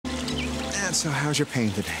So how's your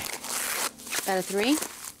pain today? About a 3?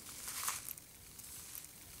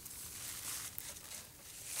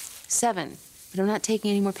 7, but I'm not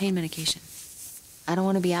taking any more pain medication. I don't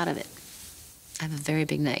want to be out of it. I have a very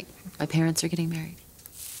big night. My parents are getting married.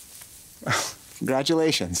 Well,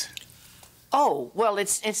 congratulations. Oh, well,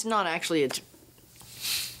 it's not actually, it's...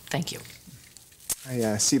 Thank you.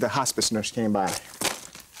 I see the hospice nurse came by.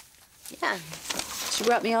 Yeah, she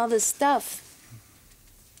brought me all this stuff.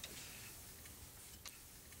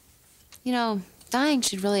 You know, dying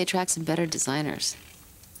should really attract some better designers.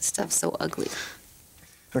 This stuff's so ugly.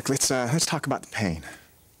 Look, let's talk about the pain.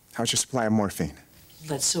 How's your supply of morphine?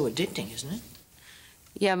 That's so addicting, isn't it?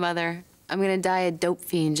 Yeah, Mother. I'm gonna die a dope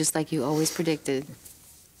fiend, just like you always predicted.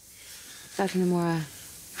 Dr. Namura,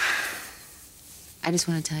 I just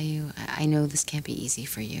want to tell you, I know this can't be easy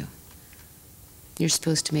for you. You're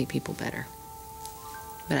supposed to make people better.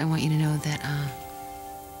 But I want you to know that,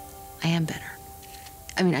 I am better.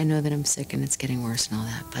 I mean, I know that I'm sick and it's getting worse and all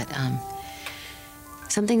that, but,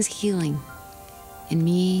 something's healing in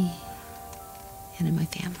me and in my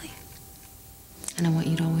family. And I want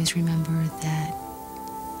you to always remember that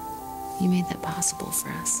you made that possible for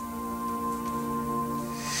us.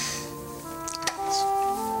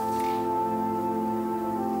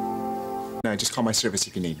 No, just call my service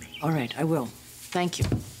if you need me. All right, I will. Thank you.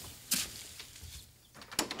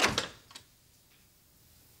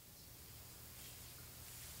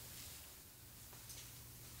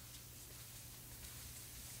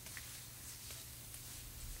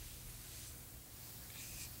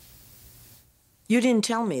 You didn't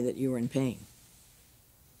tell me that you were in pain.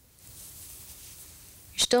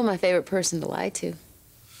 You're still my favorite person to lie to.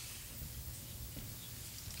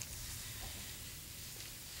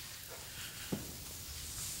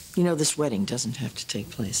 You know, this wedding doesn't have to take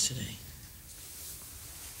place today.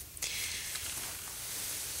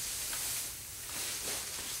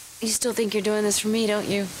 You still think you're doing this for me, don't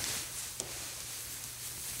you?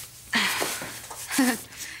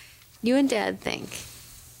 You and Dad think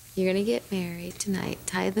you're gonna get married tonight,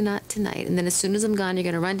 tie the knot tonight, and then as soon as I'm gone, you're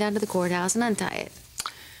gonna run down to the courthouse and untie it.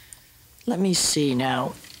 Let me see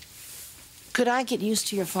now. Could I get used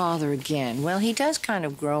to your father again? Well, he does kind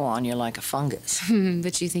of grow on you like a fungus.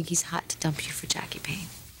 But you think he's hot to dump you for Jackie Payne.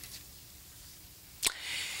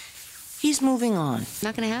 He's moving on.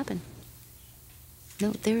 Not gonna happen. No,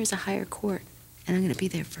 there is a higher court, and I'm gonna be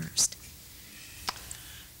there first.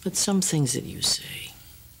 But some things that you say...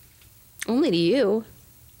 Only to you.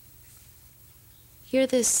 Here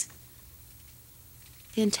this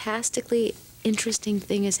fantastically interesting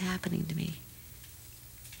thing is happening to me.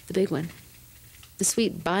 The big one. The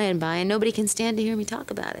sweet by and by, and nobody can stand to hear me talk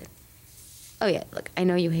about it. Oh yeah, look, I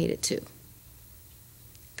know you hate it too.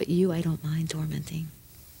 But you, I don't mind tormenting.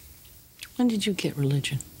 When did you get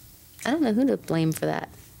religion? I don't know who to blame for that,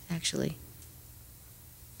 actually.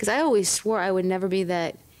 Because I always swore I would never be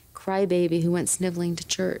that crybaby who went sniveling to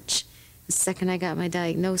church the second I got my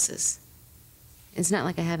diagnosis. It's not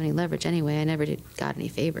like I have any leverage anyway. I never got any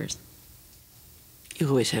favors. You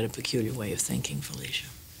always had a peculiar way of thinking, Felicia.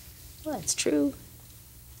 Well, that's true.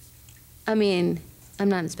 I mean, I'm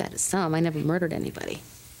not as bad as some. I never murdered anybody.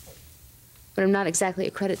 But I'm not exactly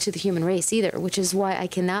a credit to the human race either, which is why I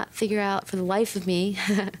cannot figure out for the life of me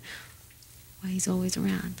why he's always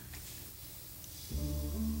around.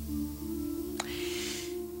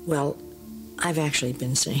 Well, I've actually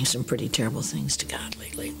been saying some pretty terrible things to God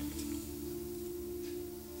lately.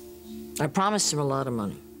 I promised him a lot of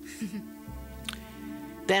money.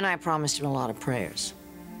 Then I promised him a lot of prayers.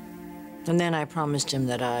 And then I promised him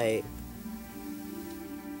that I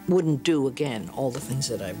wouldn't do again all the things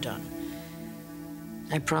that I've done.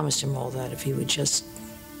 I promised him all that if he would just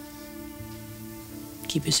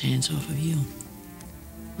keep his hands off of you.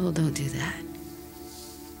 Well, don't do that.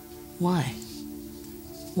 Why?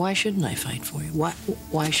 Why shouldn't I fight for you?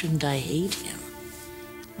 Why shouldn't I hate him?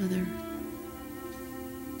 Mother,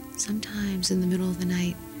 sometimes in the middle of the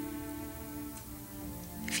night,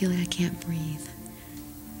 I feel like I can't breathe.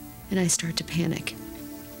 And I start to panic.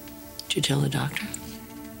 Did you tell the doctor?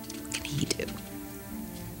 What can he do?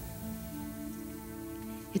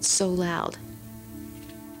 It's so loud.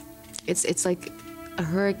 It's like a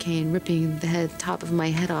hurricane ripping the top of my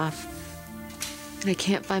head off. And I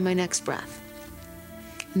can't find my next breath.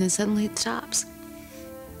 And then suddenly it stops.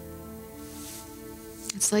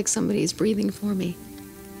 It's like somebody's breathing for me.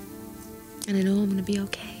 And I know I'm gonna be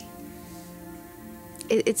okay.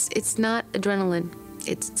 It's not adrenaline.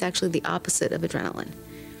 It's actually the opposite of adrenaline.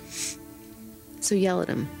 So yell at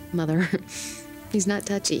him, Mother. He's not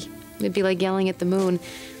touchy. It'd be like yelling at the moon.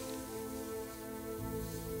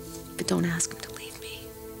 But don't ask him to leave me.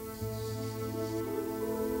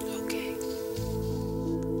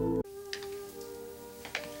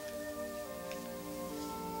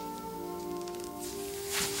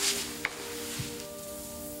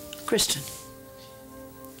 Kristen.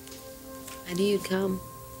 I knew you'd come.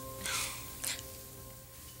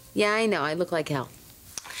 Yeah, I know. I look like hell.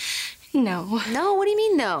 No. No? What do you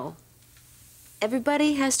mean, no?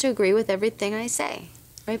 Everybody has to agree with everything I say.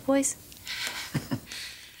 Right, boys?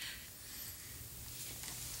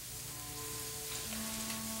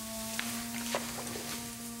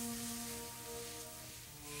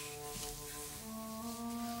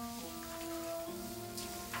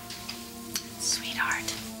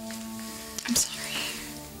 Sweetheart. I'm sorry.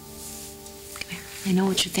 Come here. I know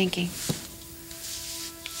what you're thinking.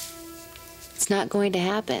 It's not going to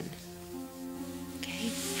happen. Okay?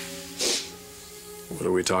 What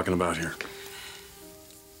are we talking about here?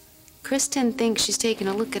 Kristen thinks she's taking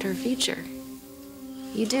a look at her future.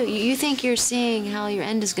 You do. You think you're seeing how your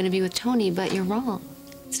end is going to be with Tony, but you're wrong.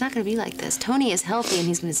 It's not going to be like this. Tony is healthy, and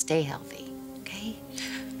he's going to stay healthy, okay?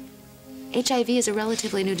 HIV is a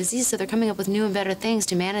relatively new disease, so they're coming up with new and better things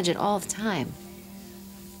to manage it all the time.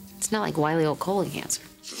 It's not like wily old colon cancer.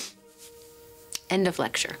 End of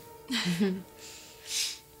lecture.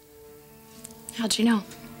 How'd you know?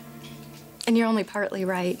 And you're only partly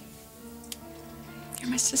right. You're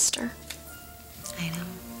my sister. I know.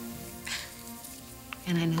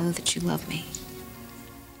 And I know that you love me.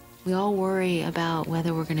 We all worry about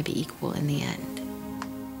whether we're going to be equal in the end.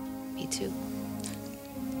 Me too.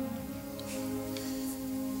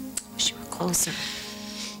 Wish you were closer.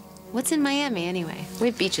 What's in Miami, anyway? We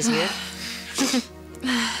have beaches here.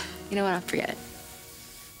 You know what? I'll forget it.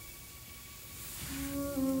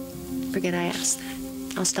 Forget I asked that.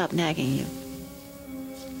 I'll stop nagging you.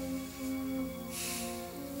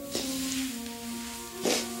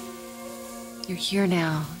 You're here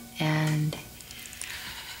now, and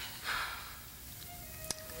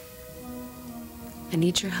I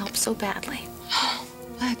need your help so badly.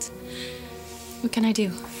 What? What can I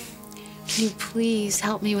do? Can you please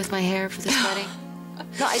help me with my hair for this wedding?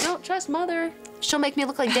 No, I don't trust Mother. She'll make me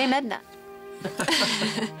look like Dame Edna.